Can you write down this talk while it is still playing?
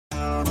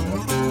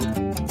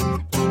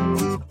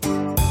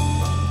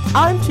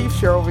I'm Chief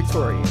Cheryl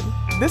Victorian.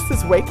 This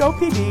is Waco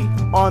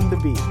PD on the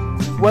beat.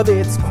 Whether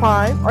it's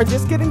crime or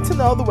just getting to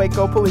know the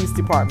Waco Police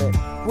Department,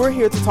 we're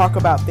here to talk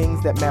about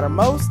things that matter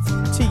most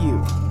to you.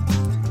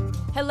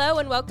 Hello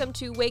and welcome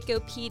to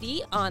Waco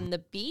PD on the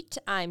beat.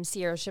 I'm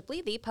Sierra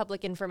Shipley, the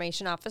Public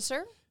Information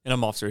Officer. And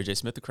I'm Officer A.J.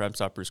 Smith, the Crime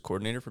Stoppers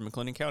Coordinator for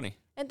McLennan County.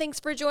 And thanks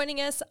for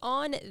joining us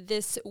on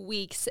this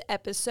week's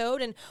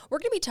episode. And we're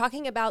going to be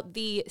talking about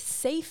the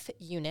SAFE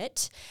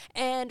unit.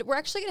 And we're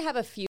actually going to have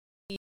a few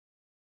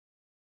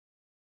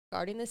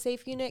regarding the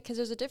SAFE unit because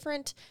there's a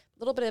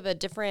little bit of a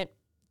different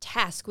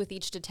task with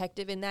each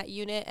detective in that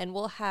unit. And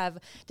we'll have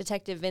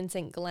Detective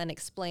Vincent Glenn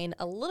explain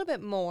a little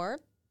bit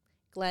more.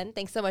 Glenn,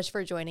 thanks so much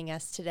for joining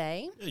us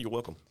today. Yeah, you're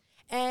welcome.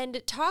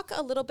 And talk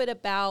a little bit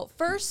about,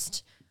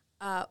 first,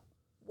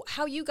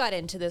 how you got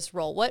into this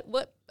role.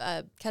 What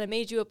kind of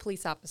made you a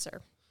police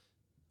officer?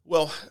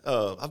 Well,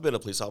 I've been a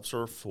police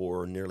officer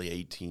for nearly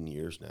 18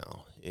 years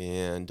now,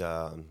 and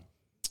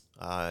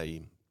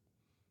I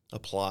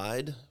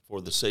applied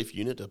for the SAFE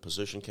unit. A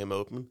position came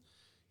open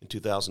in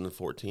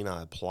 2014.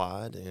 I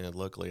applied, and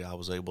luckily I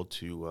was able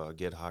to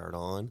get hired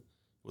on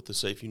with the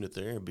SAFE unit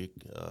there and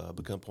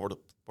become part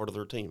of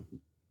their team.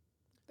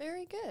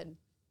 Very good.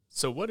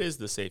 So what is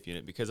the SAFE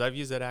unit? Because I've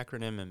used that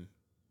acronym, and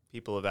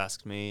people have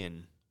asked me,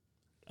 and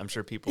I'm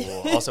sure people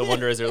will also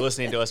wonder as they're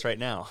listening to us right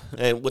now.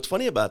 And what's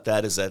funny about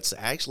that is that's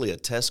actually a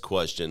test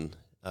question,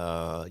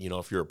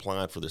 if you're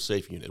applying for the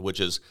SAFE unit,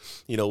 which is,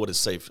 what does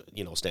SAFE,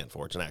 stand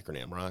for? It's an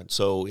acronym, right?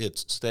 So it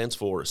stands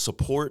for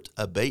Support,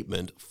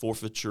 Abatement,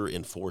 Forfeiture,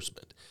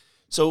 Enforcement.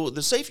 So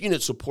the SAFE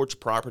unit supports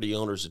property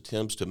owners'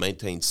 attempts to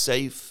maintain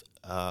safe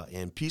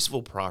and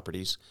peaceful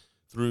properties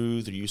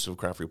through the use of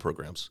crime-free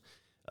programs.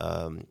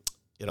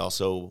 It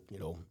also,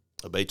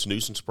 abates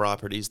nuisance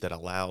properties that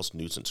allows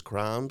nuisance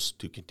crimes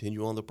to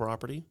continue on the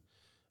property.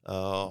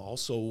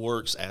 Also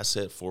works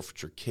asset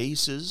forfeiture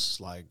cases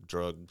like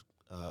drug,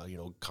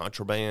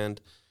 contraband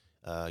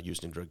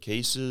used in drug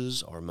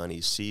cases or money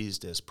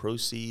seized as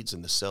proceeds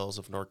in the sales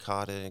of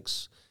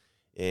narcotics.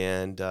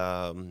 And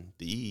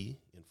the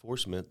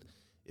enforcement,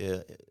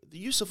 the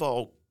use of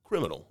all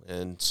criminal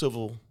and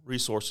civil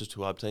resources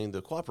to obtain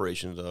the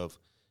cooperation of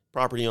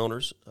property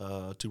owners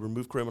to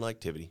remove criminal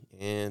activity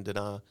and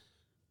deny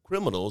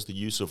criminals the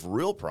use of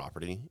real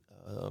property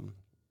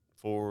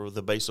for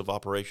the base of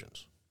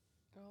operations.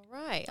 All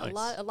right.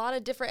 Nice. A lot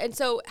of different. And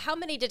so how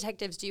many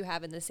detectives do you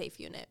have in the SAFE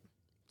unit?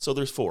 So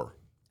there's 4.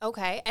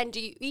 Okay. And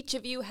do each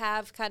of you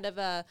have kind of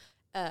a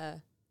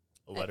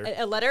letter?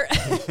 A letter,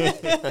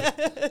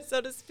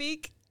 so to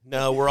speak?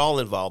 No, we're all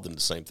involved in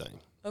the same thing.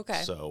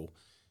 Okay. So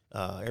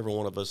every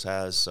one of us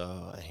has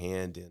a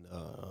hand in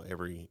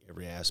every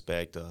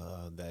aspect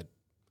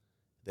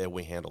that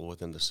we handle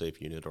within the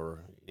SAFE unit or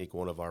each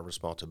one of our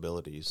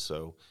responsibilities.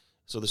 So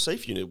the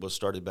SAFE unit was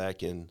started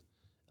back in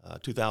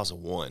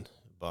 2001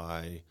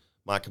 by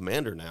my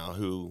commander now,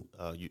 who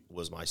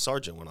was my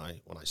sergeant when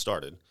I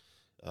started,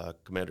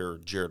 Commander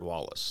Jared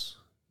Wallace.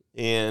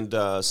 And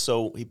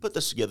so he put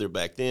this together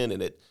back then,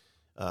 and it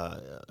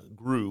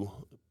grew,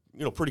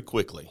 pretty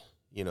quickly,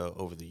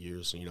 over the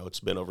years. It's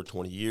been over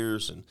 20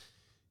 years, and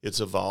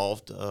it's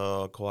evolved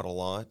quite a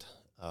lot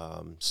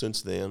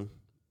since then.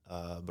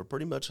 But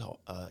pretty much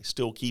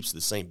still keeps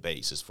the same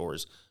base as far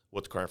as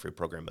what the crime-free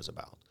program is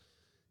about,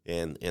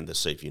 and the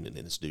SAFE unit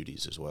and its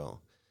duties as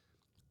well.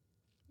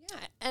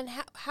 Yeah, and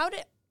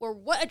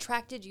what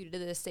attracted you to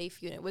the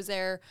SAFE unit? Was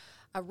there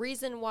a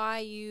reason why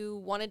you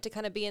wanted to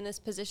kind of be in this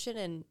position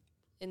and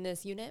in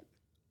this unit?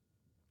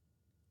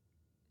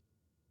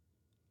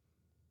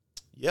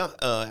 Yeah,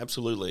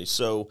 absolutely.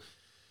 So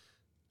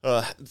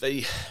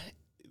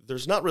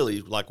there's not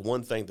really like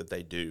one thing that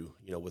they do,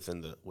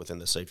 within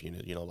the SAFE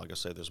unit. Like I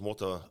said, there's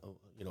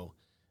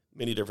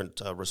many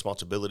different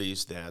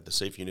responsibilities that the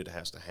SAFE unit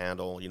has to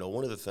handle.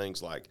 One of the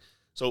things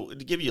so to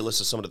give you a list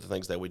of some of the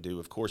things that we do,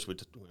 of course,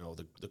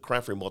 the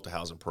crime-free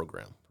multi-housing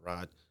program,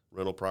 right?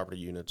 Rental property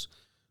units.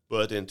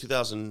 But in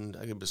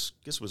I guess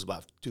it was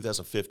about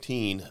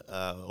 2015,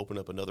 opened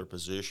up another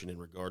position in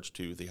regards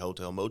to the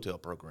hotel-motel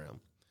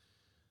program.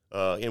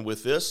 And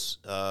with this,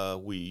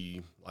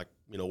 we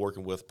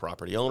working with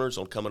property owners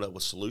on coming up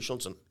with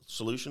solutions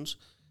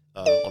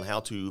on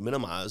how to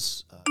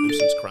minimize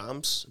nuisance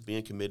crimes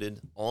being committed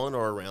on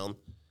or around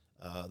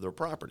their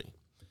property.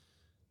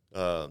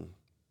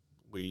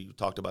 We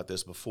talked about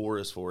this before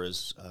as far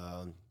as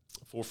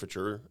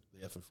forfeiture,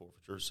 the F in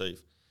forfeiture,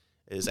 SAFE,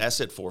 is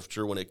asset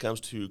forfeiture when it comes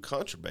to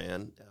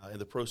contraband and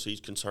the proceeds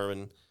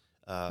concerning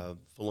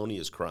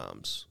felonious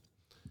crimes.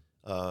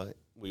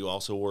 We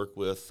also work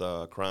with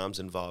crimes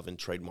involving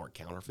trademark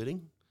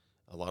counterfeiting.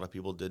 A lot of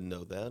people didn't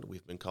know that.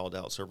 We've been called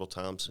out several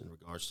times in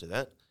regards to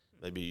that.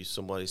 Maybe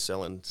somebody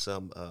selling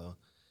some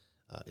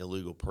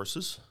illegal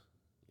purses.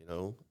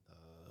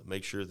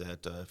 Make sure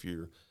that if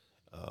you're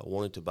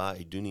wanting to buy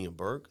a Dooney &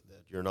 Burke,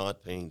 that you're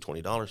not paying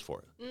 $20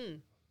 for it.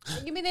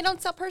 You mean they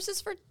don't sell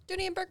purses for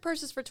Dooney & Burke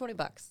purses for $20?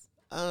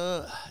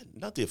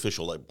 Not the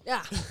official label.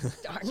 Yeah,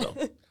 darn.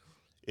 So,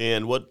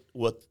 and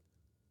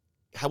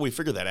how we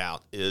figure that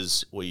out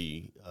is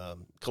we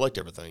collect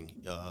everything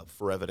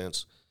for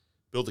evidence,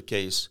 build the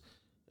case.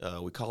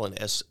 We call in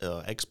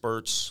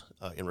experts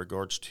in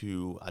regards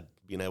to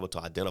being able to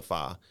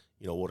identify,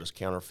 what is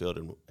counterfeit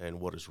and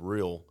what is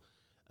real.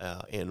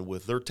 And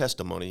with their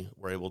testimony,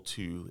 we're able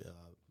to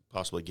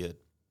possibly get,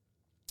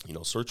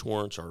 search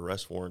warrants or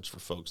arrest warrants for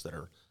folks that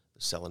are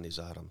selling these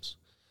items.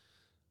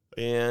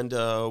 And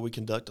we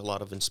conduct a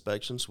lot of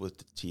inspections with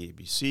the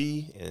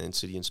TABC and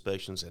city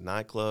inspections at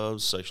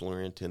nightclubs, sexually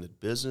oriented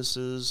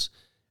businesses,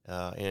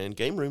 and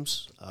game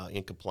rooms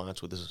in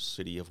compliance with the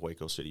City of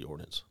Waco City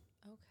Ordinance.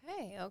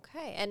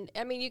 Okay. And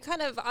I mean, you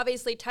kind of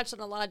obviously touched on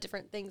a lot of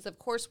different things. Of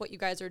course, what you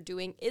guys are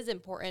doing is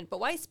important, but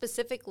why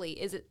specifically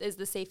is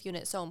the SAFE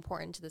unit so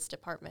important to this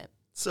department?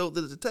 So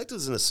the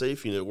detectives in the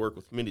SAFE unit work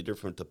with many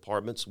different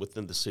departments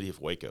within the City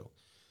of Waco,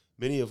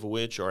 many of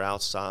which are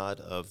outside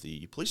of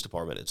the police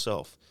department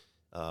itself.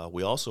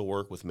 We also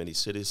work with many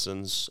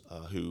citizens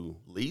who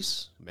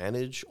lease,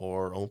 manage,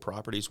 or own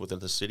properties within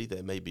the city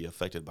that may be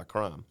affected by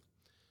crime.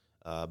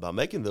 By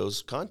making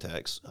those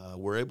contacts,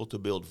 we're able to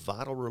build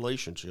vital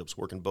relationships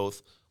working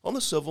both on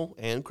the civil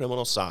and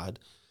criminal side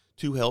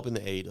to help in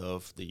the aid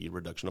of the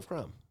reduction of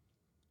crime.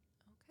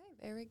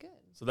 Okay, very good.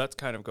 So that's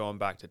kind of going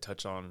back to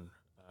touch on,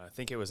 I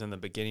think it was in the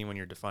beginning when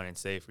you're defining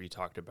SAFE where you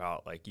talked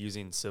about like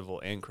using civil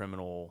and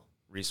criminal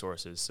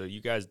resources. So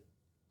you guys,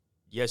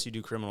 yes, you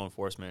do criminal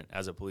enforcement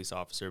as a police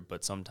officer,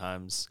 but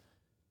sometimes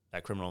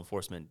that criminal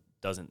enforcement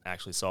doesn't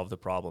actually solve the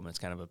problem. It's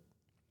kind of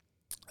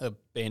a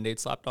Band-Aid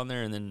slapped on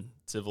there, and then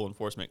civil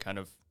enforcement kind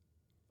of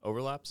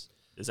overlaps?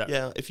 Is that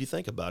right? If you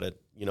think about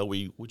it,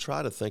 we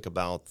try to think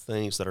about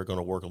things that are going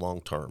to work long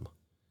term.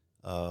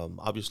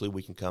 Obviously,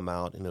 we can come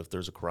out, and if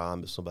there's a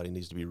crime, if somebody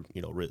needs to be,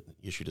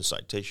 issued a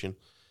citation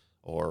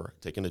or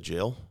taken to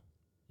jail,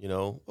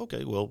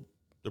 okay, well,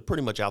 they're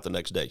pretty much out the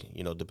next day,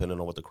 depending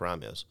on what the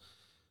crime is.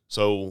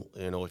 So,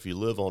 if you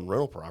live on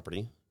rental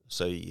property,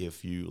 say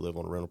if you live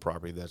on a rental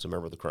property that's a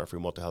member of the Crime-Free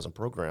Multi-Housing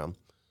Program,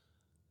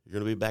 you're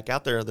going to be back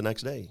out there the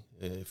next day.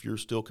 If you're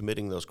still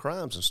committing those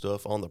crimes and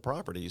stuff on the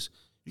properties,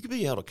 you can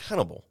be held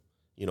accountable,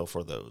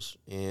 for those.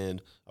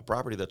 And a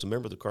property that's a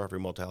member of the Crime-Free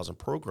Multi-Housing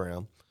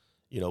Program,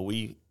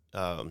 we,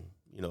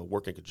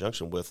 work in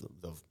conjunction with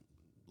the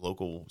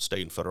local,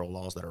 state, and federal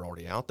laws that are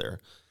already out there.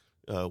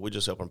 We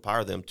just help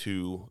empower them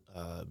to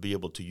be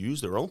able to use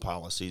their own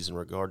policies in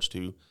regards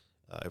to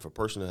if a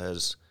person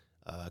has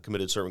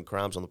committed certain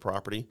crimes on the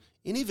property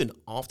and even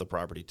off the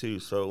property too.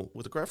 So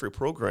with the Crime-Free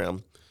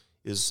Program,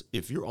 is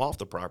if you're off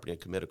the property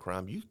and commit a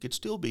crime, you could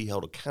still be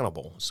held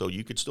accountable. So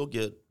you could still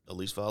get a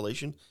lease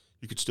violation.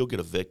 You could still get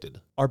evicted.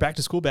 Our Back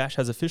to School Bash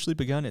has officially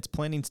begun its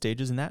planning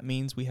stages, and that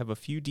means we have a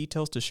few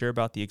details to share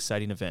about the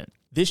exciting event.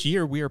 This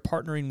year, we are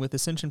partnering with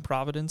Ascension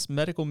Providence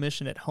Medical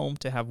Mission at Home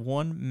to have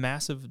one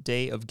massive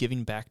day of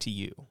giving back to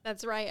you.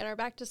 That's right, and our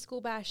Back to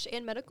School Bash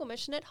and Medical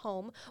Mission at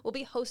Home will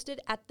be hosted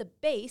at the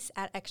base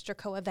at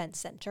Extraco Event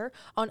Center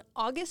on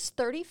August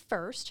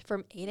 31st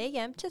from 8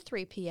 a.m. to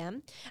 3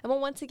 p.m. And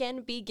we'll once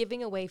again be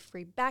giving away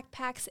free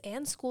backpacks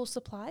and school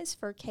supplies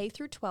for K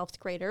through 12th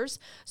graders.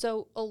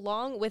 So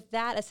along with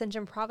that,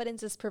 Ascension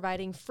Providence is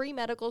providing free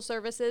medical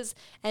services,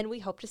 and we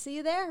hope to see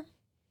you there.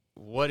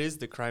 What is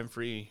the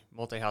Crime-Free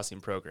Multi-Housing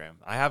Program?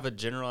 I have a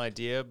general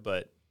idea,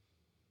 but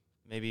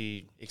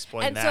maybe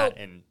explain that.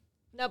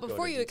 Now,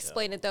 before you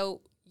explain it,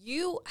 though,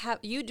 you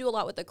do a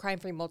lot with the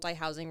Crime-Free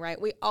Multi-Housing,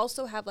 right? We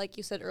also have, like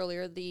you said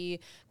earlier,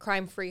 the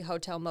Crime-Free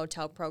Hotel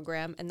Motel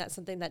Program, and that's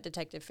something that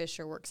Detective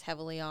Fisher works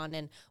heavily on,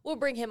 and we'll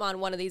bring him on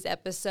one of these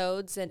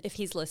episodes, and if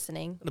he's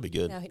listening. That'll be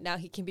good. Now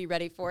he can be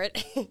ready for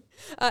it.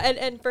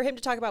 and for him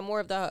to talk about more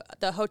of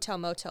the Hotel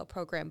Motel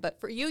Program, but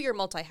for you're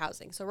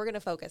multi-housing, so we're going to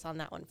focus on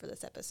that one for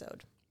this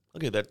episode.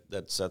 Okay,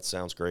 that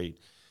sounds great.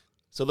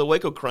 So the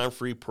Waco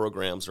Crime-Free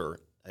programs are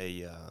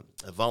a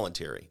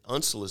voluntary,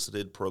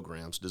 unsolicited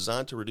programs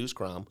designed to reduce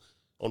crime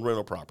on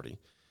rental property,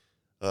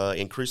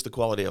 increase the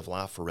quality of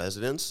life for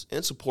residents,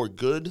 and support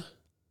good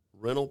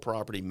rental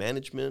property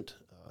management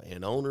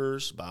and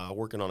owners by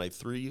working on a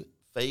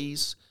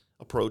 3-phase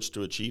approach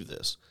to achieve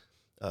this.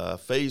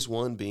 Phase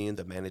 1 being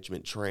the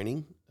management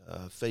training.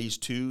 Phase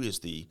 2 is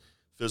the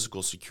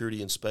physical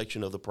security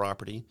inspection of the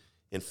property.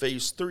 And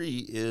Phase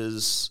 3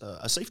 is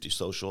a safety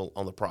social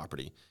on the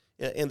property.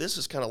 And this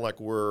is kind of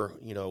like where,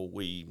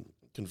 we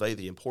convey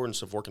the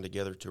importance of working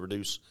together to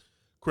reduce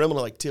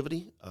criminal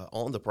activity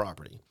on the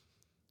property.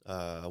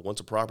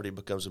 Once a property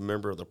becomes a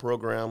member of the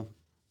program,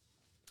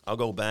 I'll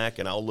go back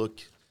and I'll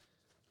look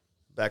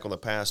back on the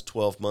past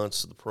 12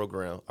 months of the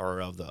program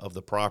or of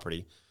the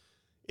property,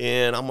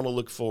 and I'm going to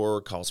look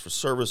for calls for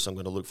service. I'm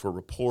going to look for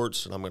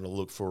reports, and I'm going to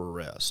look for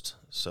arrest.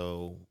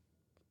 So,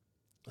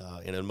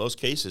 and in most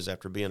cases,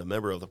 after being a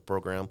member of the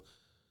program,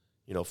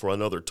 for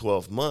another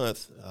 12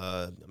 months,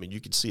 you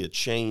could see a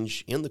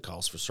change in the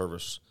calls for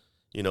service.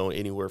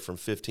 Anywhere from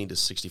 15 to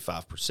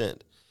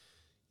 65%.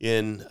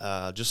 In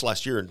just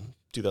last year, in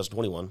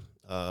 2021,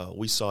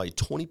 we saw a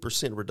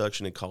 20%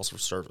 reduction in calls for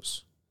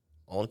service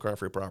on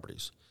crime-free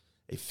properties,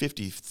 a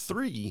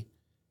 53%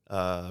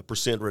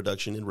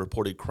 reduction in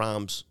reported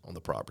crimes on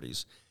the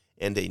properties,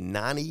 and a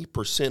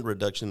 90%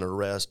 reduction in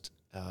arrests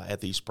at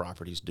these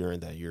properties during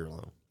that year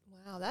alone.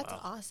 Wow, that's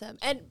awesome.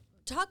 And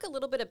talk a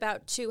little bit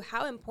about, too,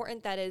 how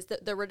important that is.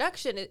 The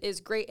reduction is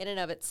great in and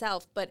of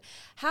itself, but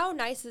how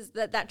nice is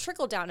that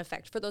trickle-down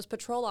effect for those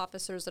patrol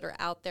officers that are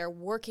out there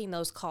working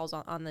those calls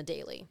on the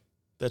daily?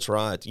 That's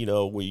right. You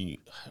know, we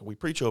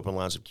preach open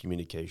lines of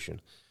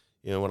communication.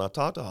 You know, when I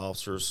talk to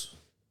officers,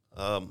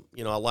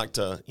 you know, I like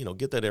to, you know,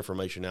 get that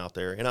information out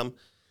there. And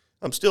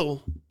I'm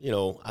still, you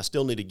know, I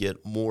still need to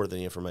get more of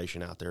the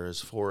information out there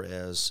as far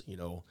as, you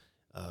know,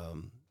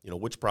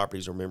 which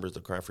properties are members of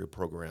the crime-free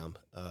program.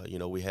 You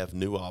know, we have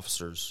new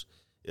officers,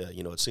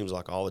 you know, it seems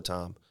like all the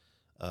time,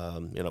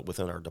 you know,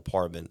 within our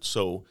department.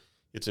 So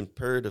it's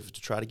imperative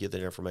to try to get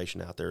that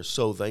information out there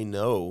so they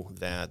know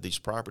that these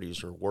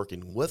properties are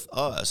working with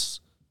us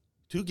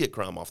to get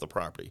crime off the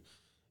property.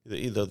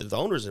 The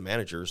owners and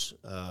managers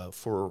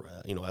for,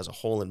 you know, as a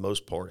whole in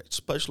most part,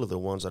 especially the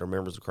ones that are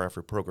members of the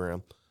crime-free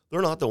program,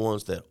 they're not the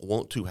ones that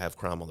want to have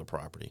crime on the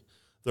property.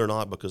 They're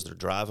not because they're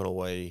driving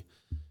away,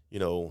 you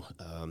know,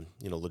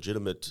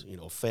 legitimate, you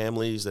know,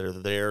 families that are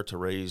there to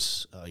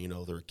raise, you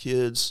know, their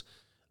kids.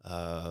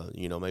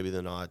 You know, maybe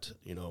they're not,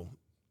 you know,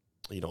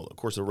 of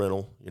course, the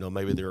rental, you know,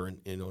 maybe they're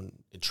in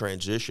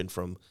transition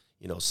from,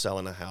 you know,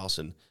 selling a house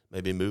and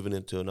maybe moving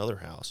into another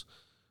house.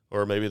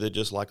 Or maybe they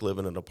just like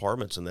living in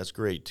apartments, and that's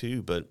great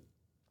too, but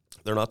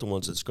they're not the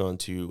ones that's going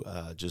to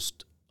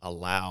just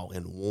allow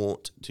and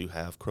want to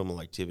have criminal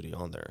activity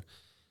on there.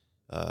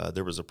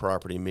 There was a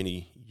property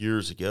many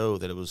years ago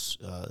that it was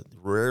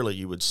rarely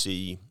you would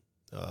see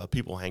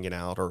people hanging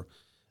out or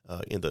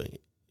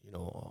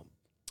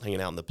hanging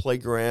out in the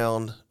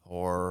playground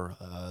or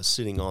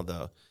sitting on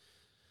the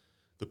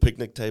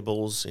picnic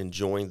tables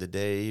enjoying the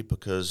day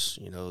because,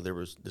 you know, there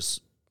was this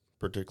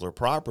particular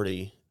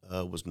property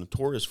was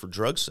notorious for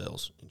drug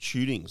sales and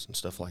shootings and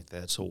stuff like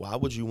that. So why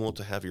would you want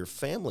to have your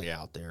family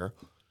out there?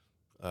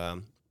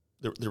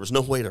 There was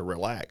no way to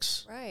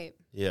relax. Right.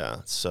 Yeah.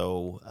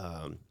 So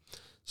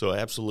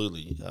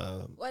absolutely.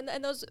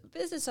 And those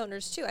business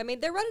owners too. I mean,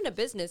 they're running a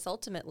business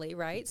ultimately,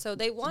 right? So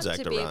they want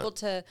to be able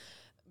to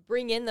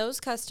bring in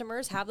those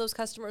customers, have those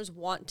customers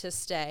want to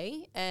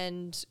stay,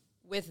 and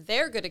with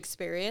their good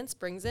experience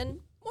brings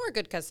in more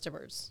good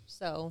customers.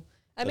 So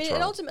I mean,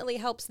 it ultimately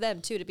helps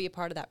them, too, to be a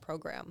part of that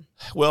program.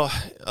 Well,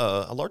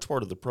 a large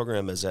part of the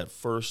program is that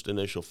first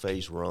initial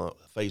phase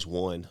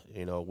one,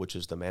 you know, which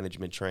is the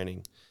management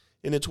training.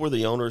 And it's where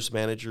the owners,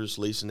 managers,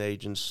 leasing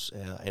agents,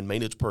 and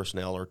maintenance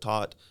personnel are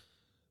taught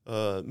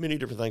many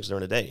different things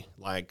during the day.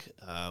 Like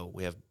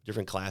we have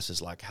different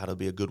classes like how to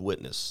be a good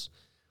witness,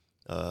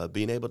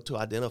 being able to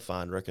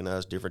identify and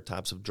recognize different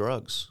types of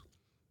drugs,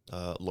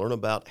 learn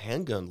about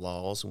handgun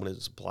laws when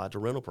it's applied to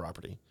rental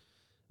property.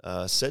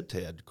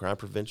 CEDTED, crime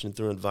prevention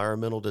through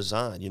environmental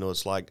design. You know,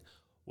 it's like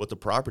what the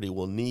property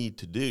will need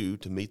to do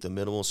to meet the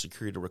minimal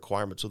security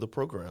requirements of the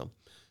program,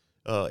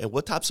 and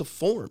what types of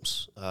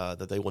forms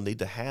that they will need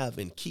to have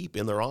and keep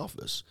in their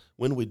office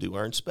when we do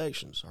our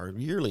inspections, our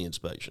yearly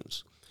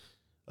inspections.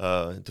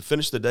 To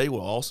finish the day, we'll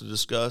also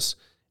discuss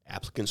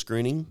applicant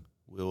screening.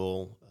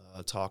 We'll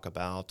talk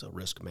about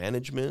risk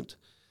management.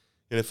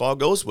 And if all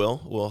goes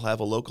well, we'll have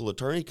a local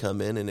attorney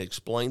come in and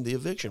explain the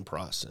eviction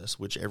process,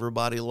 which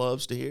everybody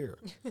loves to hear.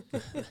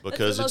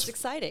 Because it's the most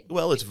exciting.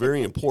 Well, it's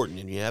very important,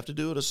 and you have to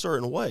do it a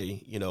certain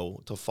way, you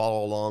know, to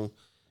follow along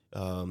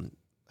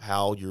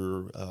how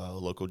your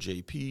local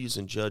JPs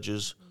and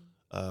judges,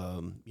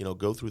 you know,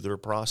 go through their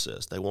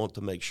process. They want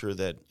to make sure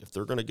that if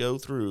they're going to go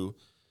through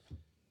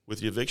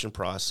with the eviction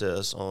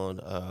process on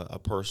a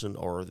person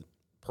or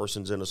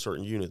persons in a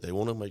certain unit, they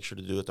want to make sure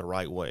to do it the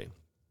right way.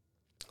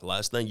 The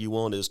last thing you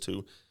want is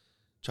to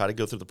try to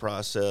go through the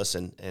process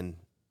and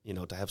you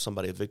know, to have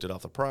somebody evicted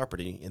off the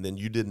property and then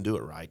you didn't do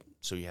it right,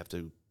 so you have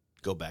to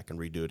go back and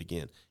redo it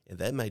again. And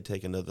that may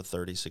take another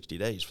 30, 60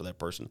 days for that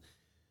person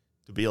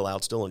to be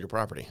allowed still on your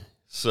property.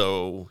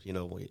 So, you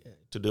know,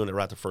 to doing it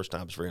right the first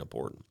time is very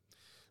important.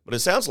 But it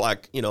sounds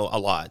like, you know, a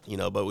lot, you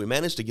know, but we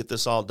managed to get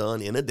this all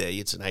done in a day.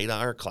 It's an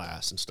 8-hour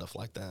class and stuff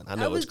like that. I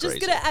know it's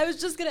crazy. I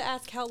was just going to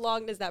ask how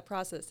long is that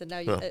process, and now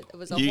it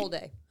was a whole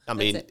day. I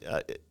mean,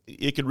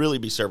 it could really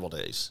be several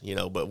days, you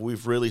know, but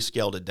we've really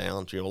scaled it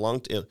down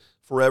to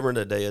forever and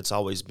a day. It's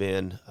always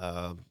been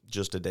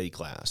just a day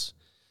class.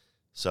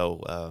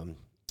 So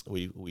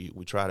we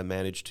try to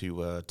manage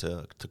to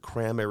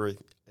cram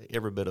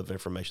every bit of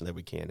information that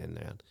we can in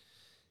that.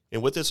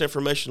 And with this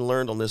information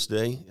learned on this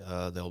day,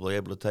 they'll be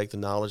able to take the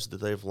knowledge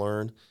that they've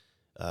learned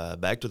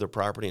back to their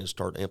property and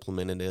start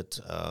implementing it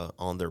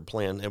on their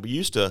plan. And we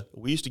used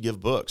to give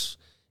books.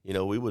 You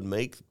know, we would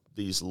make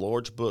these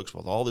large books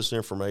with all this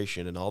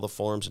information and all the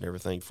forms and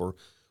everything for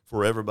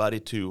everybody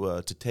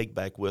to take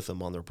back with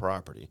them on their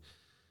property.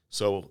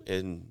 So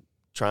in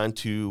trying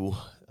to,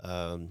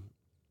 and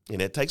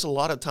it takes a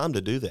lot of time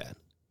to do that,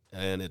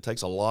 and it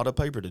takes a lot of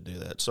paper to do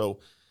that. So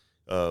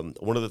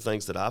one of the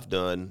things that I've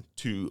done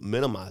to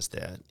minimize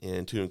that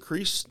and to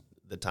increase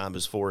the time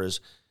as far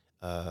as,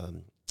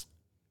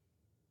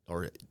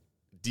 or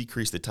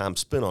decrease the time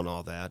spent on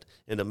all that,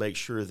 and to make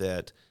sure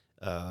that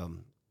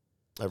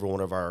every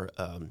one of our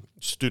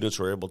students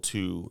are able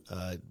to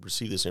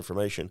receive this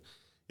information,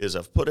 is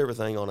I've put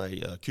everything on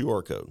a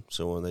QR code.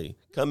 So when they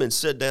come and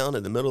sit down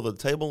in the middle of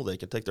the table, they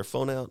can take their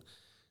phone out,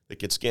 they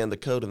can scan the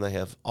code, and they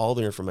have all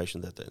the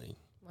information that they need.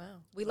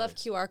 Wow. We love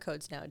QR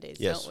codes nowadays,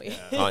 Yes. don't we? Yeah.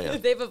 Oh, yeah.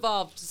 They've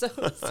evolved so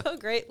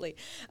greatly.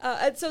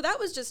 And so that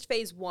was just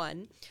phase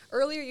one.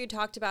 Earlier you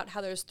talked about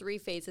how there's 3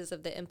 phases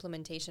of the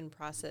implementation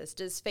process.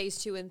 Does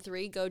phase 2 and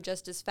 3 go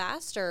just as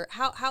fast, or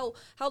how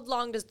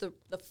long does the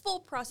full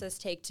process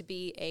take to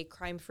be a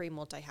crime-free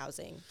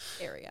multi-housing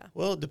area?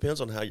 Well, it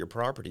depends on how your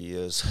property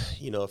is.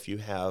 If you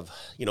have,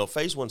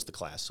 phase 1's the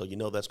class, so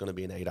that's going to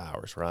be in 8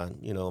 hours, right?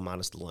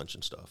 Minus the lunch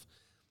and stuff.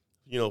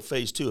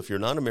 Phase 2, if you're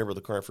not a member of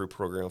the Crime Free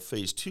program,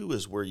 phase 2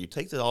 is where you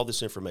take all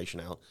this information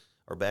out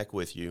or back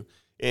with you,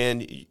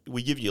 and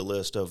we give you a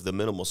list of the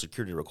minimal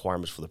security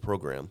requirements for the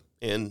program,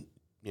 and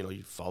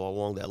you follow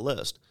along that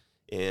list.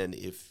 And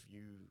if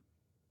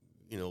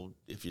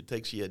if it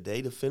takes you a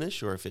day to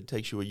finish, or if it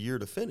takes you a year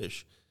to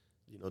finish,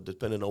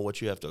 depending on what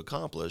you have to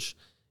accomplish,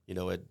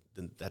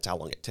 then that's how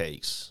long it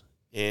takes.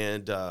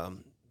 And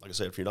like I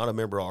said, if you're not a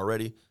member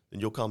already,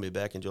 then you'll call me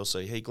back and you'll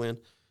say, "Hey, Glenn,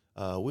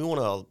 we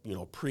want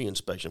a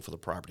pre-inspection for the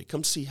property.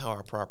 Come see how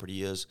our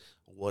property is.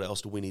 What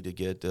else do we need to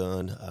get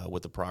done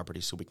with the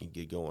property so we can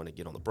get going and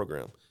get on the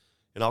program?"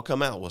 And I'll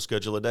come out. We'll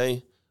schedule a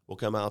day. We'll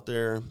come out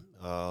there.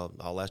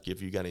 I'll ask you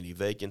if you got any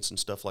vacants and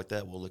stuff like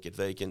that. We'll look at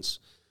vacants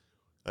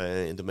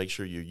and to make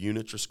sure your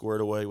units are squared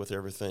away with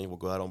everything. We'll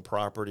go out on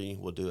property.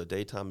 We'll do a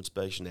daytime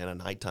inspection and a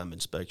nighttime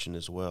inspection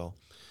as well.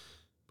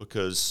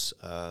 Because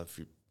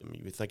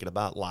you're thinking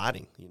about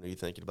lighting. You're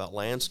thinking about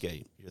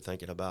landscape. You're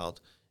thinking about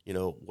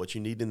what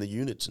you need in the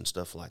units and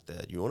stuff like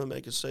that. You want to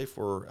make it safe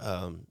for,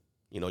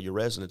 your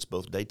residents,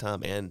 both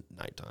daytime and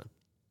nighttime.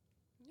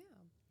 Yeah.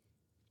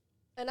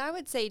 And I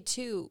would say,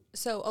 too,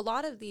 so a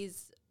lot of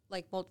these,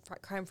 like,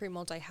 crime-free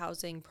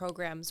multi-housing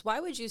programs, why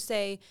would you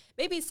say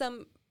maybe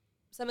some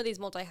of these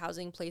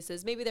multi-housing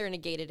places, maybe they're in a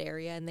gated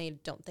area and they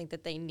don't think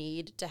that they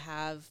need to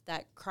have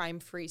that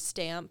crime-free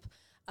stamp,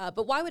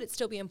 but why would it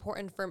still be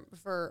important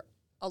for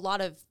a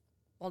lot of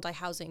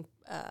multi-housing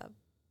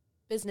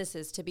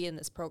businesses to be in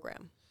this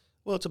program?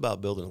 Well, it's about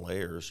building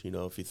layers.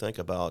 If you think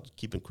about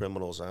keeping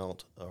criminals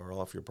out or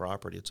off your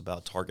property, it's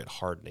about target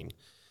hardening.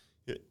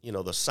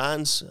 The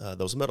signs,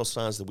 those metal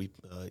signs that we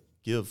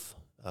give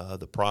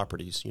the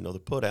properties, they're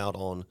put out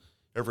on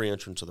every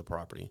entrance of the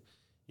property,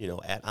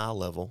 at eye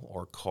level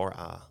or car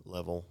eye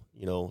level,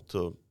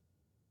 to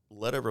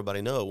let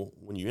everybody know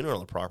when you enter on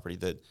the property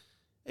that,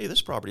 hey,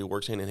 this property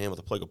works hand in hand with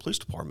the Plago Police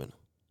Department.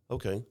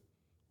 Okay.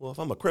 Well, if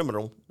I'm a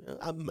criminal,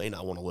 I may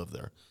not want to live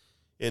there.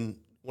 And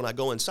when I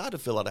go inside to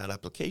fill out an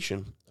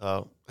application,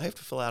 I have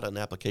to fill out an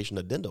application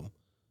addendum,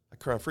 a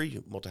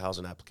crime-free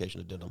multi-housing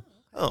application addendum.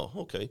 Oh,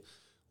 okay.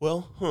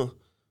 Well,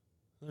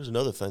 there's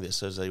another thing that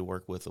says they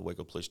work with the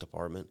Waco Police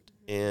Department.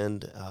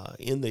 And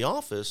in the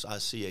office, I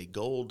see a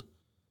gold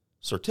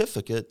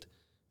certificate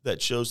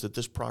that shows that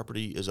this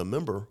property is a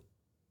member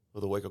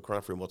of the Waco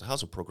Crime-Free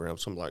Multi-Housing Program.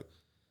 So I'm like,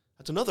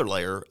 that's another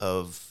layer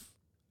of,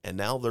 and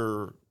now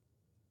they're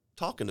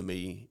talking to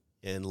me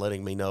and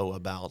letting me know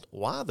about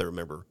why they're a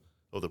member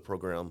of the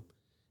program,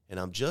 and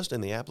I'm just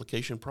in the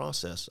application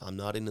process. I'm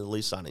not in the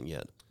lease signing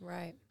yet.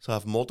 Right. So I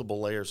have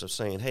multiple layers of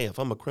saying, hey, if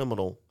I'm a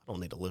criminal, I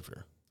don't need to live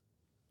here.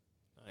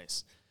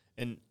 Nice.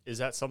 And is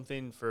that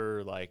something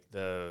for like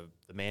the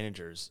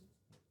managers,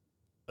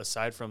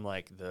 aside from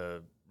like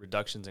the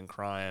reductions in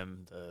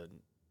crime, the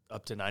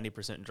up to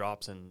 90%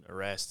 drops in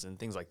arrests and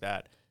things like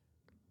that,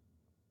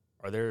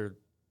 are there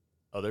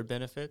other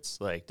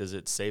benefits? Like, does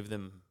it save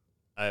them?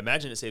 I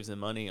imagine it saves them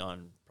money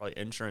on probably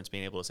insurance,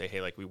 being able to say,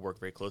 hey, like, we work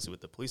very closely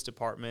with the police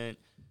department.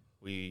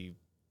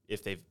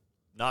 If they've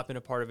not been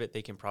a part of it,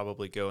 they can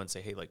probably go and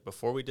say, hey, like,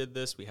 before we did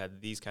this, we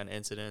had these kind of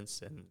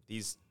incidents, and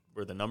these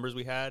were the numbers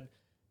we had.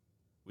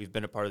 We've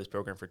been a part of this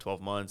program for 12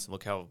 months, and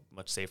look how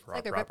much safer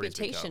our properties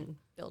become. Like a reputation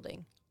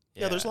building.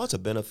 Yeah, there's lots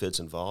of benefits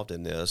involved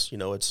in this.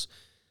 It's,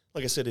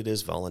 like I said, it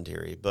is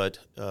voluntary, but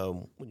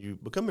when you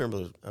become a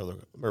member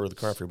of the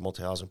Crime Free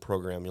Multi-Housing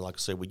Program, like I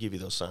say, we give you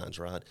those signs,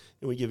 right?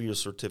 And we give you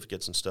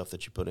certificates and stuff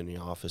that you put in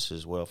your office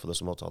as well for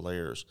those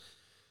multi-layers.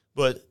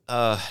 But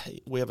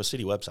we have a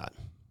city website,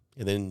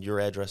 and then your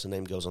address and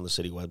name goes on the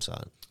city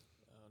website.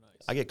 Oh,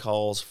 nice. I get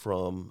calls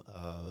from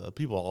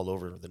people all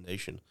over the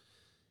nation,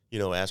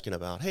 asking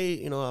about,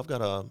 hey, I've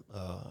got a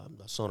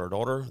son or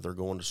daughter. They're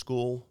going to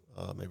school,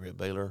 maybe at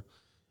Baylor.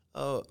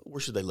 Where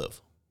should they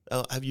live?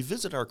 Have you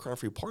visited our Crime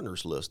Free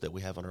Partners list that we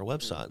have on our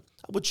website?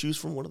 I would choose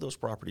from one of those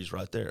properties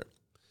right there.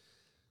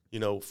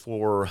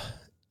 For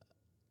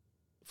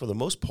the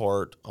most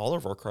part, all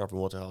of our Crime Free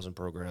Multi-Housing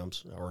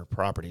programs, or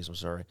properties,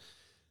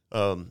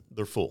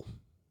 they're full.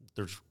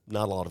 There's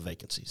not a lot of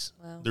vacancies.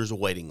 Wow. There's a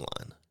waiting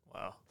line.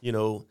 Wow.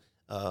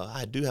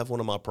 I do have one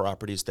of my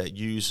properties that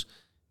use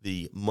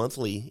the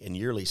monthly and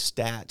yearly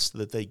stats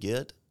that they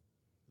get,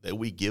 that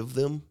we give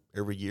them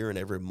every year and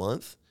every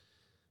month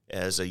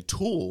as a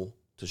tool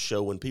to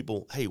show when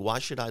people, hey, why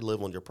should I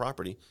live on your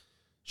property?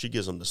 She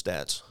gives them the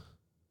stats.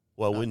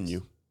 Why wouldn't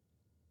you?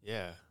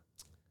 Yeah.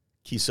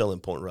 Key selling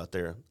point right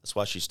there. That's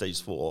why she stays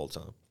full all the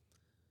time.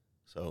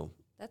 So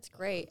That's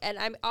great. And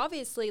I'm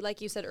obviously, like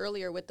you said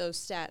earlier with those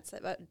stats,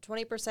 about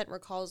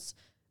 20%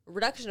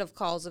 reduction of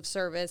calls of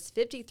service,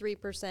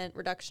 53%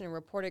 reduction in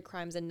reported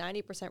crimes, and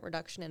 90%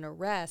 reduction in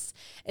arrests.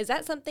 Is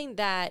that something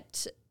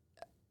that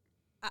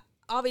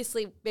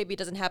obviously maybe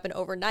doesn't happen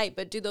overnight,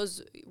 but do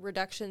those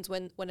reductions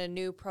when a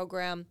new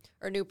program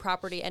or new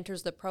property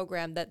enters the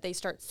program that they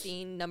start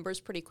seeing numbers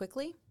pretty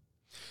quickly?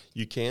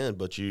 You can,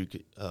 but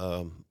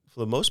for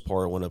the most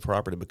part, when a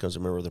property becomes a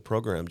member of the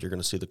program, you're going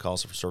to see the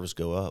cost of service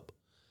go up.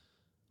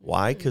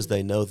 Why? Because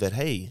they know that,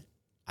 hey,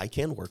 I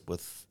can work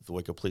with the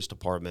Waco Police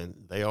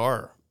Department. They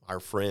are our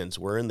friends.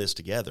 We're in this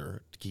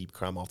together to keep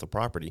crime off the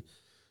property.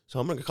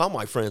 So I'm going to call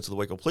my friends at the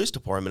Waco Police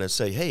Department and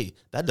say, hey,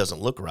 that doesn't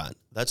look right.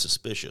 That's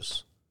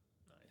suspicious.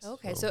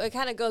 Okay, so it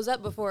kind of goes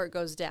up before it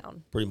goes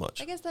down. Pretty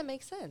much. I guess that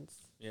makes sense.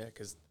 Yeah,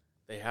 because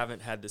they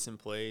haven't had this in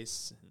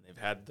place. And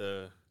they've had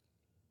the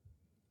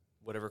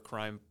whatever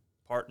crime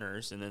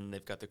partners, and then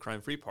they've got the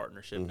crime-free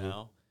partnership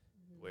now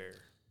where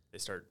they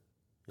start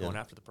going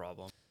after the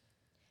problem.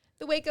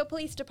 The Waco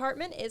Police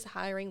Department is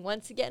hiring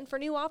once again for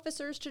new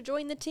officers to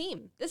join the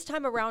team. This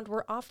time around,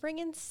 we're offering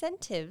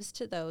incentives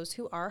to those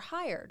who are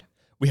hired.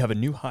 We have a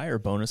new hire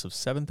bonus of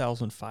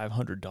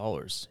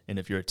 $7,500, and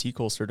if you're a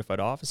TCOL certified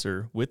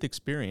officer with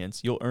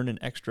experience, you'll earn an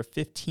extra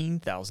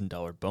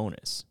 $15,000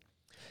 bonus.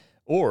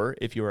 Or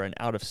if you are an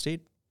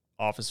out-of-state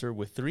officer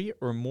with 3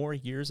 or more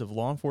years of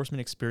law enforcement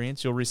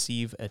experience, you'll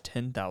receive a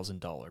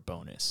 $10,000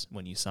 bonus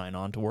when you sign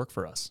on to work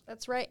for us.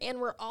 That's right,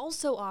 and we're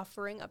also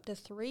offering up to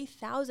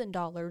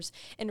 $3,000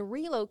 in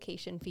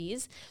relocation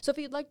fees. So if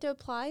you'd like to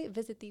apply,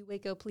 visit the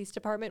Waco Police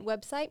Department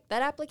website.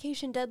 That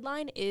application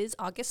deadline is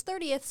August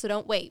 30th, so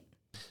don't wait.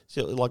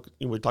 So like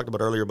we talked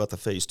about earlier about the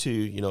phase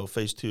 2,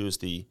 phase 2 is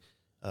the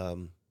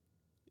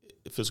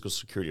physical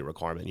security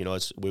requirement.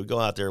 We go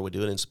out there, we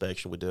do an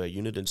inspection, we do a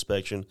unit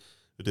inspection,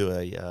 we do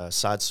a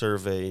site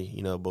survey,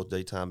 both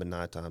daytime and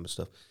nighttime and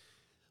stuff.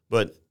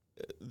 But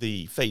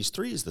the phase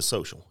 3 is the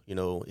social.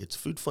 It's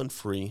food fund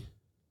free.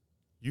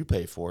 You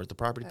pay for it. The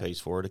property pays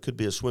for it. It could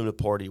be a swimming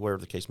party,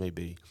 wherever the case may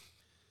be.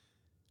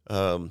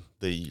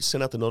 They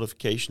send out the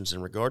notifications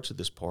in regards to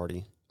this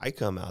party. I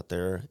come out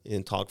there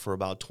and talk for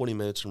about 20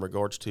 minutes in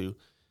regards to,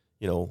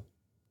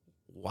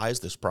 why is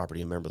this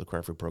property a member of the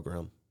crime-free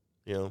program,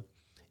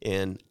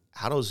 and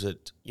how does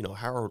it,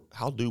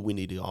 how do we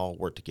need to all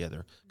work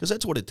together? Because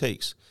that's what it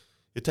takes.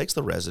 It takes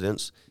the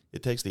residents,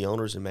 it takes the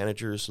owners and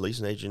managers,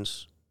 leasing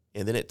agents,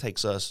 and then it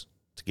takes us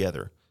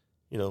together.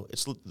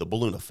 It's the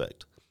balloon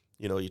effect.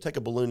 You take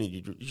a balloon and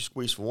you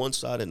squeeze from one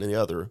side and then the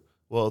other.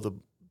 Well,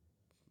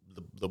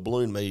 the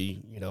balloon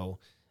may,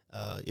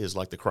 is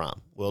like the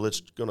crime. Well,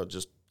 it's going to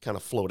just kind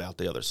of float out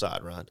the other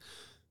side, right?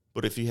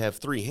 But if you have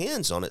 3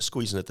 hands on it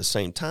squeezing at the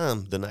same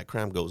time, then that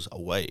crime goes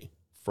away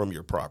from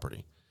your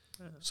property.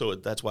 So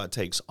that's why it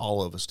takes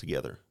all of us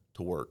together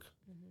to work.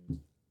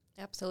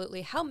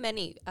 Absolutely. How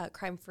many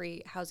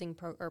crime-free housing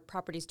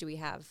properties do we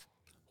have?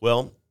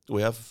 Well,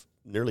 we have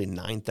nearly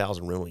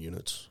 9,000 rental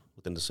units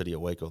within the city of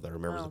Waco that are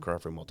members of the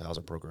crime-free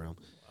multi-housing program.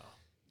 Wow.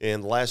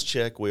 And last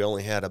check, we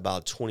only had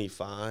about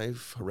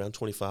around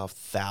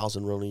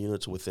 25,000 rental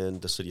units within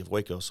the city of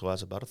Waco. So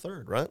that's about a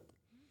third, right?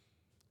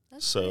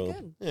 That's pretty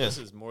good. Yeah. This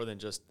is more than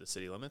just the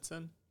city limits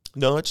then?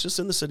 No, it's just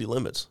in the city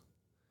limits.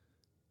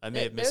 I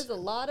may have missed. There's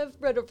a lot of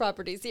rental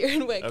properties here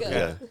in Waco.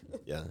 Okay.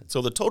 Yeah.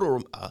 So the total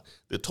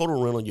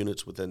rental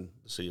units within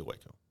the city of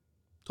Waco,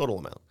 total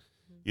amount,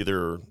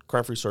 either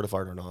crime-free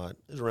certified or not,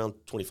 is around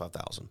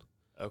 25,000.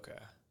 Okay.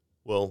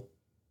 Well,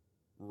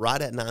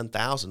 right at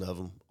 9,000 of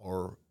them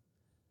are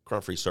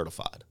crime-free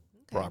certified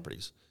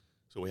properties.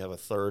 So we have a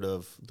third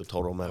of the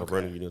total amount of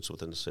rental units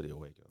within the city of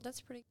Waco.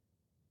 That's pretty.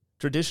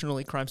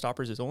 Traditionally, Crime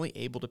Stoppers is only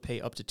able to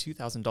pay up to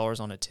 $2,000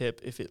 on a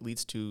tip if it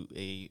leads to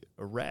a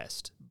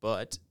arrest,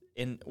 but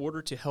in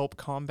order to help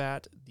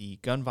combat the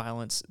gun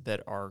violence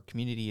that our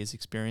community is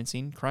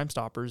experiencing, Crime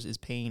Stoppers is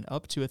paying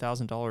up to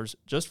 $1,000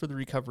 just for the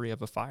recovery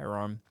of a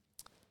firearm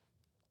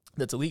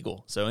that's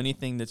illegal. So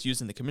anything that's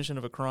used in the commission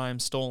of a crime,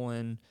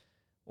 stolen,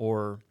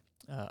 or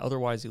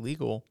otherwise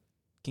illegal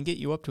can get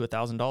you up to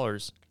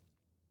 $1,000.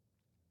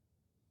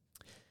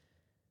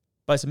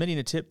 By submitting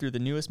a tip through the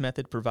newest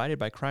method provided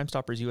by Crime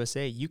Stoppers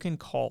USA, you can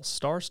call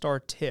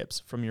 ** tips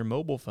from your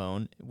mobile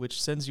phone,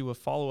 which sends you a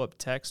follow-up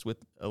text with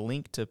a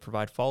link to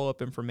provide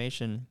follow-up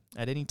information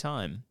at any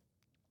time.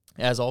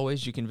 As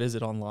always, you can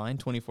visit online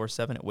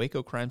 24/7 at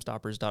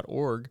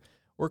wacocrimestoppers.org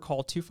or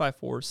call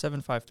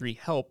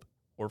 254-753-HELP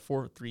or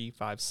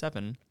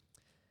 4357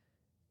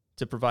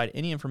 to provide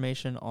any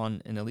information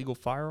on an illegal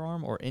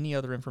firearm or any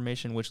other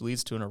information which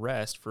leads to an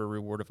arrest for a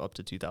reward of up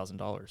to $2,000.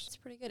 That's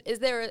pretty good. Is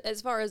there,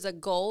 as far as a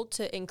goal,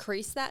 to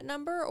increase that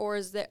number, or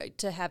is there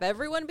to have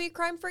everyone be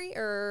crime-free,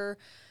 or?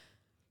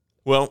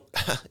 Well,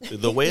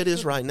 the way it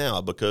is right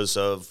now, because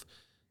of,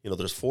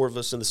 there's 4 of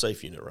us in the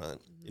safe unit, right?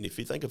 And if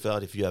you think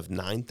about if you have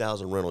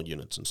 9,000 rental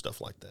units and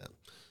stuff like that,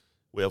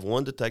 we have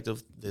one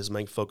detective, his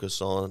main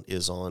focus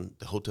is on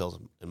the hotels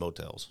and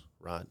motels,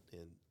 right?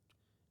 And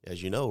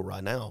as you know,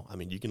 right now,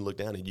 you can look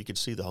down and you can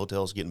see the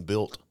hotels getting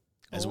built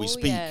as we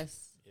speak.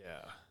 Yes.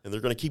 Yeah. And they're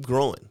going to keep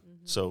growing.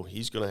 So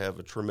he's going to have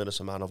a tremendous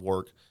amount of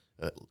work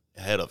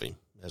ahead of him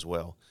as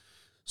well.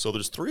 So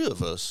there's 3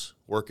 of us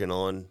working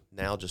on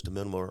now just a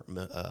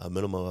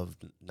minimum of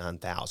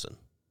 9,000,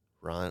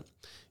 right?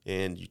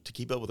 And to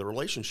keep up with the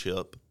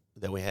relationship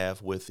that we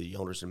have with the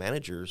owners and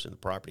managers and the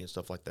property and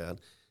stuff like that,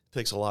 it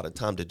takes a lot of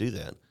time to do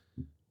that.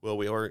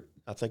 Well,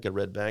 I think I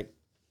read back,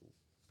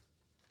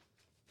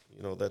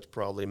 that's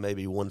probably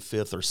maybe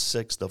 1/5 or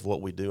 1/6 of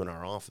what we do in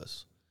our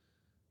office.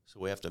 So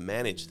we have to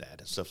manage that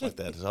and stuff like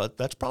that. So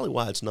that's probably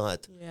why it's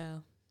not,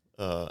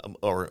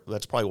 or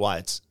that's probably why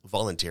it's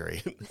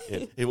voluntary.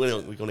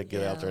 We're going to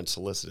get out there and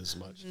solicit as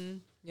much. Mm-hmm.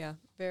 Yeah,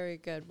 very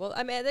good. Well,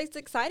 I mean, it's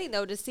exciting,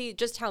 though, to see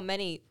just how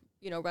many,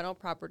 rental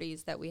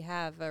properties that we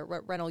have,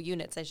 rental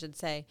units, I should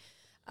say,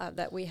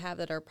 that we have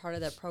that are part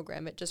of that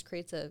program. It just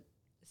creates a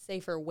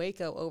safer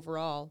Waco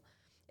overall.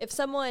 If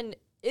someone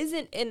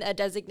isn't in a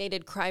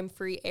designated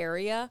crime-free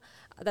area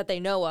that they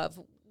know of,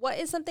 what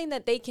is something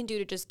that they can do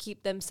to just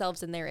keep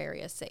themselves in their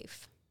area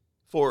safe?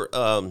 For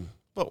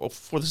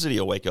the city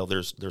of Waco,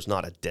 there's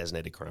not a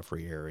designated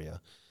crime-free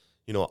area.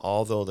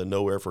 Although the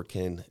No effort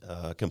can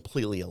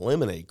completely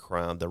eliminate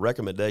crime, the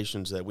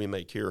recommendations that we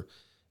make here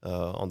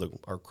on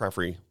our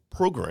crime-free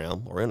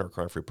program or in our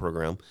crime-free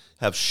program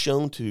have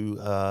shown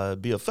to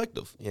be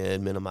effective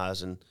in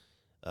minimizing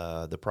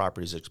the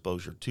property's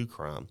exposure to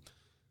crime.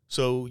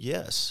 So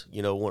yes,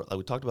 we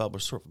talked about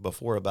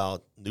before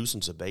about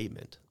nuisance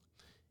abatement.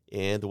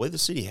 And the way the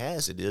city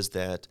has it is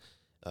that,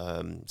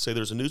 say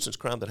there's a nuisance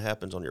crime that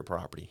happens on your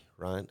property,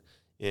 right?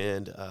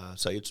 And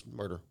say it's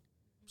murder,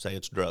 say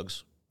it's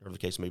drugs, whatever the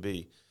case may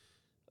be.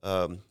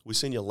 We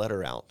send you a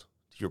letter out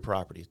to your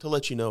property to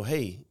let you know,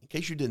 hey, in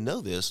case you didn't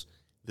know this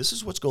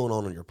is what's going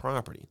on your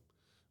property.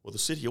 Well, the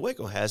city of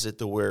Waco has it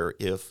to where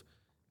if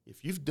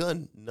you've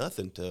done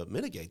nothing to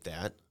mitigate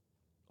that,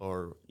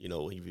 or,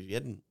 if you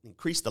hadn't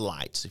increased the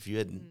lights, if you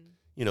hadn't,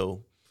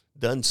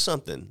 done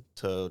something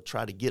to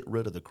try to get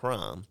rid of the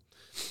crime,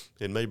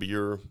 and maybe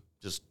you're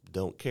just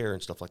don't care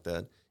and stuff like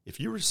that. If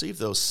you receive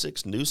those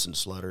 6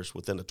 nuisance letters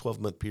within a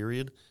 12-month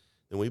period,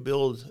 then we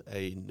build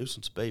a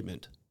nuisance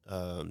abatement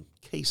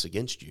case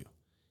against you,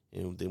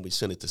 and then we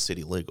send it to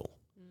city legal.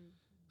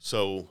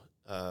 So,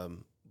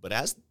 but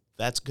as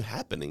that's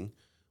happening,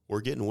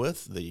 we're getting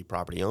with the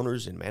property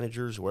owners and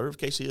managers, whatever the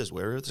case is,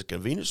 whether it's a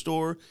convenience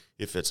store,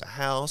 if it's a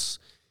house,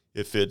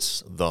 if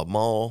it's the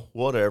mall,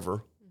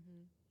 whatever,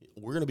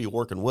 we're going to be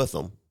working with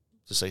them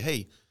to say,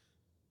 hey,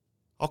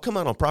 I'll come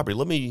out on property.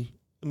 Let me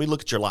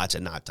look at your lights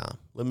at nighttime.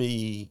 Let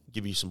me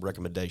give you some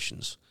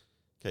recommendations.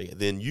 Okay,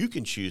 then you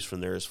can choose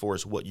from there as far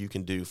as what you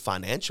can do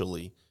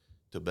financially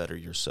to better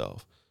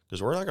yourself.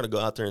 Because we're not going to go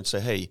out there and say,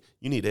 hey,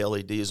 you need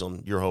LEDs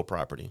on your whole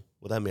property.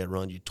 Well, that may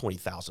run you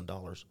 $20,000.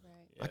 Right.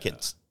 I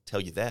can't tell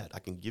you that. I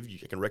can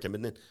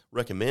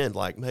recommend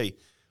like, hey,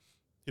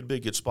 it'd be a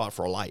good spot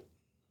for a light.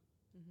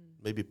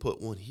 Maybe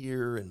put one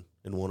here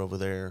and one over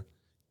there.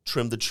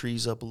 Trim the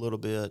trees up a little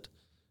bit.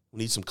 We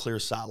need some clear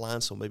sight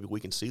lines so maybe we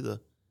can see the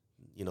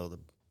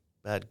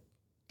bad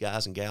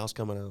guys and gals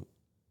coming out.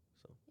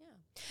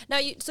 Now,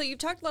 you've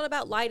talked a lot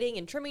about lighting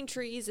and trimming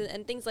trees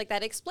and things like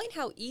that. Explain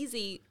how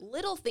easy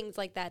little things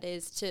like that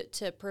is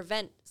to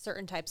prevent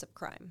certain types of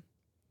crime.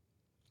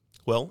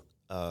 Well,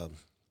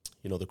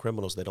 the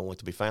criminals, they don't like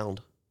to be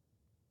found,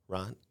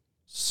 right?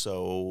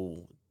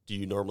 So do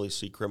you normally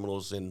see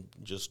criminals in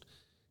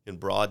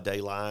broad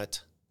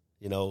daylight?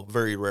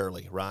 Very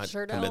rarely, right?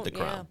 Sure don't, commit the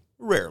crime.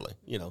 Yeah. Rarely,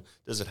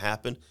 Does it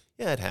happen?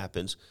 Yeah, it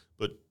happens,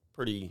 but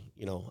pretty,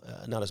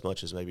 not as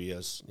much as maybe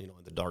as, in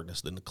the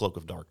darkness, in the cloak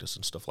of darkness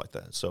and stuff like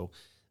that. So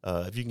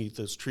if you can get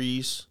those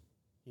trees,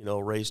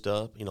 raised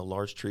up,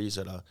 large trees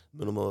at a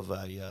minimum of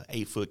a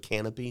 8-foot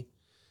canopy,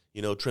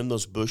 trim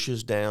those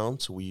bushes down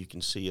so you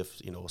can see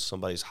if,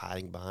 somebody's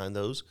hiding behind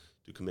those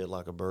to commit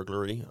like a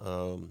burglary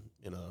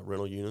in a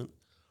rental unit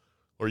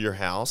or your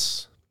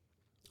house.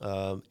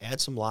 Add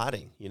some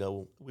lighting.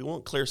 We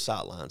want clear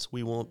sight lines.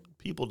 We want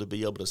people to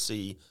be able to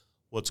see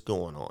what's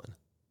going on,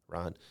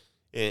 right?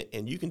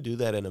 And you can do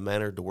that in a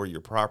manner to where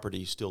your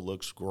property still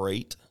looks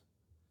great,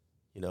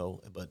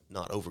 but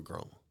not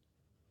overgrown.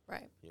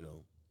 Right. Right.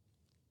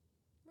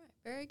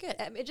 Very good.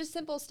 It's just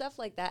simple stuff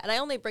like that. And I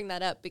only bring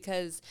that up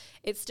because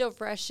it's still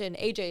fresh in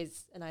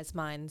AJ's and I's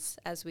minds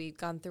as we've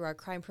gone through our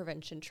crime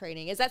prevention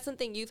training. Is that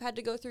something you've had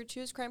to go through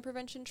too, is crime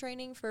prevention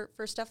training for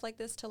stuff like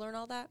this to learn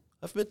all that?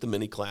 I've been to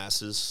many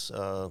classes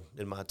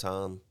in my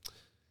time.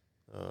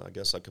 I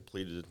guess I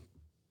completed,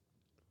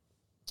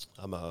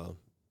 I'm a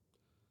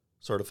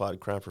certified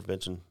crime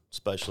prevention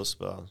specialist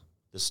by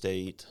the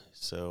state.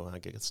 So I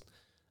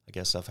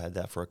guess I've had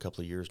that for a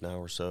couple of years now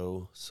or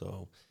so.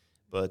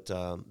 But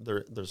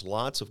there's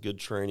lots of good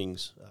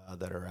trainings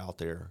that are out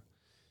there,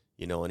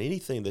 and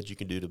anything that you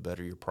can do to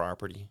better your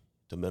property,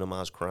 to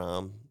minimize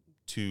crime,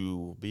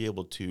 to be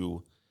able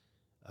to,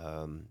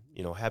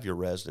 have your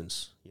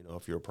residents,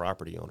 if you're a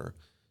property owner,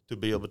 to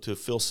be able to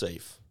feel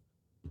safe,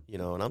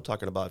 and I'm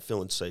talking about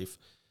feeling safe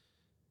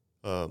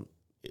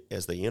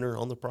as they enter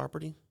on the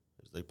property,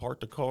 as they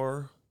park the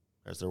car,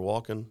 as they're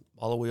walking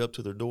all the way up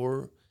to their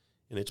door,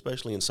 and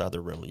especially inside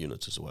their rental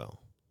units as well.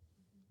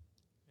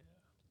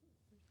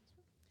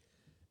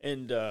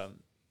 And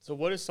so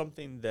what is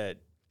something that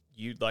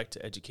you'd like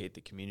to educate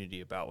the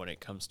community about when it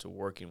comes to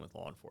working with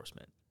law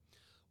enforcement?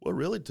 Well,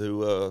 really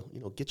to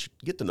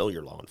get to know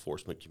your law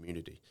enforcement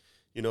community.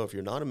 If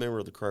you're not a member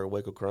of the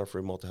Waco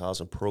Crime-Free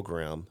Multi-Housing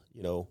Program,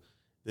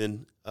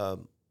 then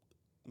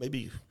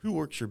maybe who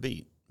works your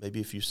beat? Maybe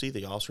if you see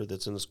the officer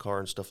that's in his car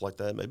and stuff like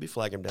that, maybe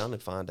flag him down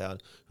and find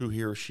out who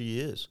he or she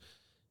is.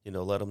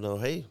 Let them know,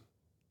 hey,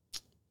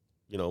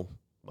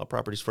 my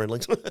property's friendly.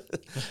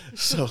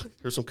 So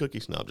here's some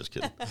cookies. No, I'm just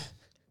kidding.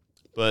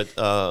 But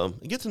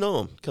get to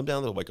know them. Come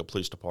down to the Waco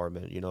Police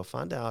Department.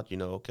 Find out,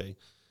 okay.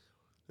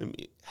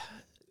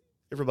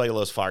 Everybody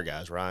loves fire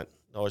guys, right?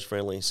 Always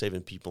friendly,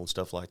 saving people and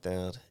stuff like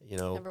that.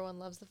 Everyone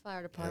loves the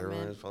fire department.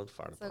 Everyone loves the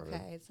fire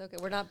department. It's okay.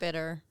 We're not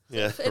bitter.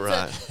 Yeah,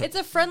 right. It's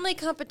a friendly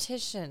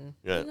competition.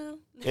 Yeah.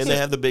 And they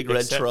have the big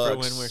red Except trucks. for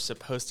when we're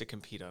supposed to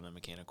compete on a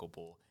mechanical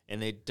bull, and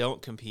they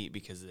don't compete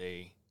because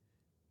they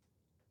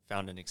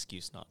found an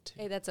excuse not to.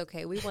 Hey, that's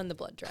okay. We won the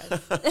blood drive.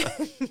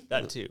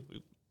 That too.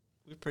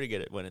 We're pretty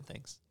good at winning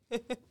things.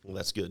 Well,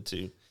 that's good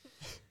too.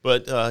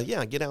 But,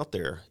 get out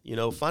there.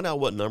 Find out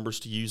what numbers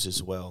to use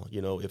as well.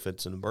 If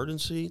it's an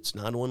emergency, it's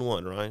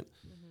 911, right?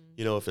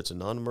 Mm-hmm. If it's a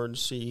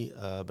non-emergency,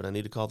 but I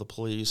need to call the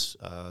police,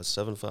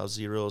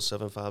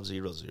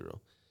 750-7500.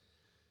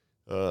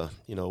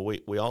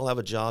 We all have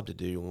a job to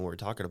do when we're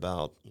talking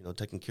about,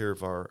 taking care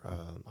of our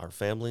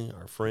family,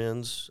 our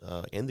friends,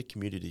 and the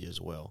community as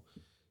well.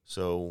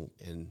 So,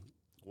 in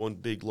one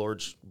big,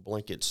 large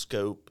blanket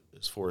scope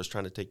as far as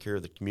trying to take care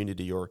of the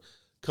community or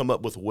come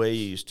up with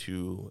ways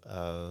to,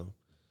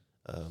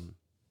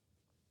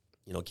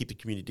 keep the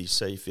community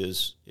safe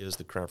is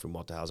the Crime-Free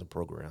Multi-Housing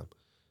Program.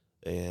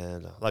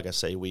 And like I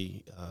say,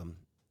 we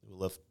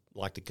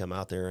like to come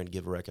out there and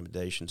give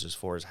recommendations as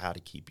far as how to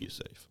keep you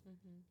safe.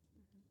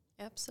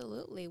 Mm-hmm.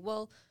 Absolutely.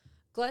 Well,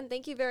 Glenn,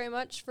 thank you very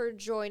much for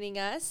joining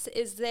us.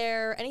 Is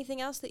there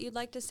anything else that you'd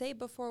like to say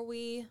before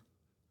we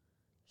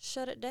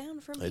shut it down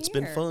from here? It's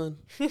been fun.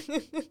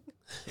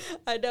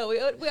 I know.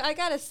 I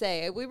got to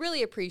say, we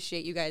really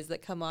appreciate you guys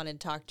that come on and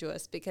talk to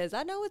us because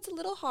I know it's a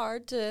little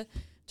hard to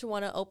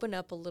want to open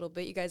up a little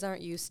bit. You guys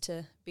aren't used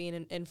to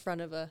being in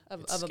front of a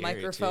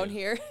microphone too.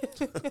 Here.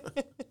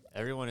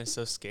 Everyone is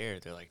so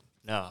scared. They're like,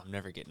 no, I'm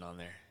never getting on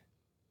there.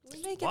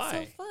 We make Why?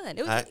 it so fun.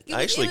 I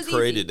actually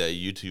created a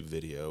YouTube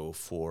video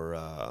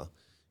for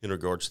in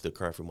regards to the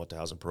Crime-Free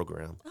Multi-Housing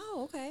Program.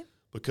 Oh, okay.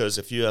 Because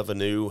if you have a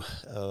new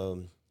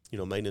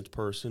maintenance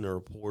person or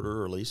a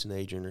porter or leasing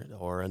agent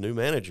or a new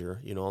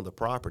manager, on the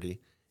property,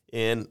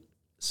 and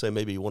say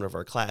maybe one of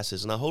our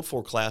classes, and I hold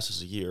 4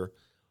 classes a year,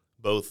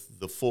 both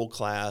the full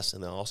class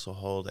and I also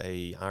hold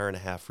a hour and a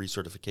half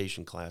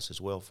recertification class as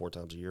well 4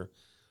 times a year.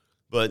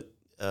 But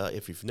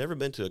if you've never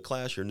been to a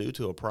class, you're new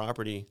to a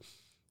property,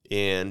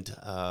 and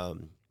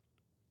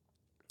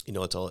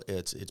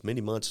it's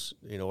many months,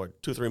 or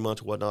 2 or 3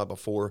 months, whatnot,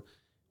 before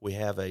we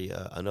have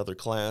another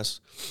class,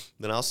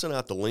 then I'll send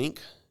out the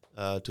link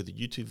to the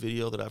YouTube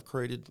video that I've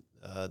created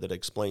that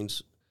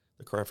explains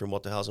the Crime-Free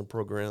Multi-Housing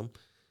Program,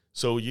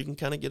 so you can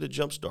kind of get a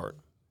jump start,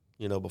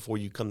 before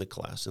you come to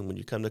class. And when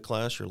you come to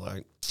class, you're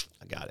like,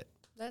 I got it.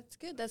 That's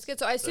good. That's good.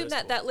 So I assume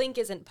that link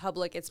isn't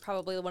public. It's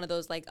probably one of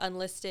those like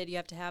unlisted. You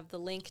have to have the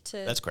link to.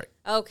 That's correct.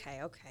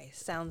 Okay.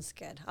 Sounds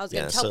good. I was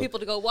going to tell people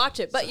to go watch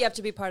it, but you have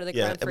to be part of the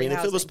Crime-Free Housing. If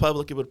it was housing.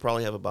 public, it would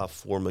probably have about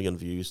 4 million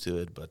views to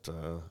it, but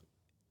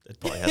it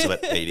probably has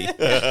about 80.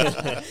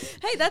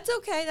 Hey, that's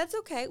okay. That's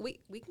okay.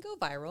 We can go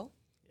viral.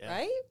 Yeah.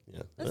 Right?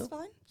 Yeah. That's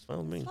fine. It's fine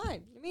with me. It's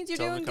fine. It means you're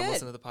Tell doing them to come good.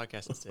 listen to the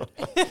podcast instead.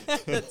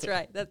 That's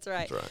right. That's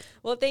right.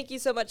 Well, thank you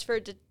so much for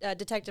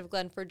Detective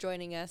Glenn for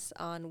joining us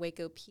on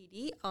Waco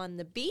PD on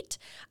the Beat.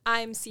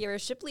 I'm Sierra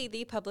Shipley,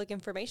 the Public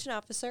Information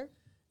Officer.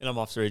 And I'm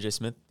Officer AJ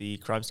Smith, the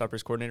Crime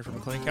Stoppers Coordinator for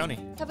McLean County.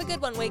 Have a good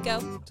one, Waco.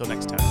 Until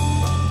next time.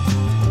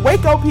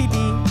 Waco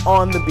PD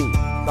on the Beat.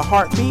 The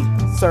heartbeat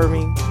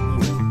serving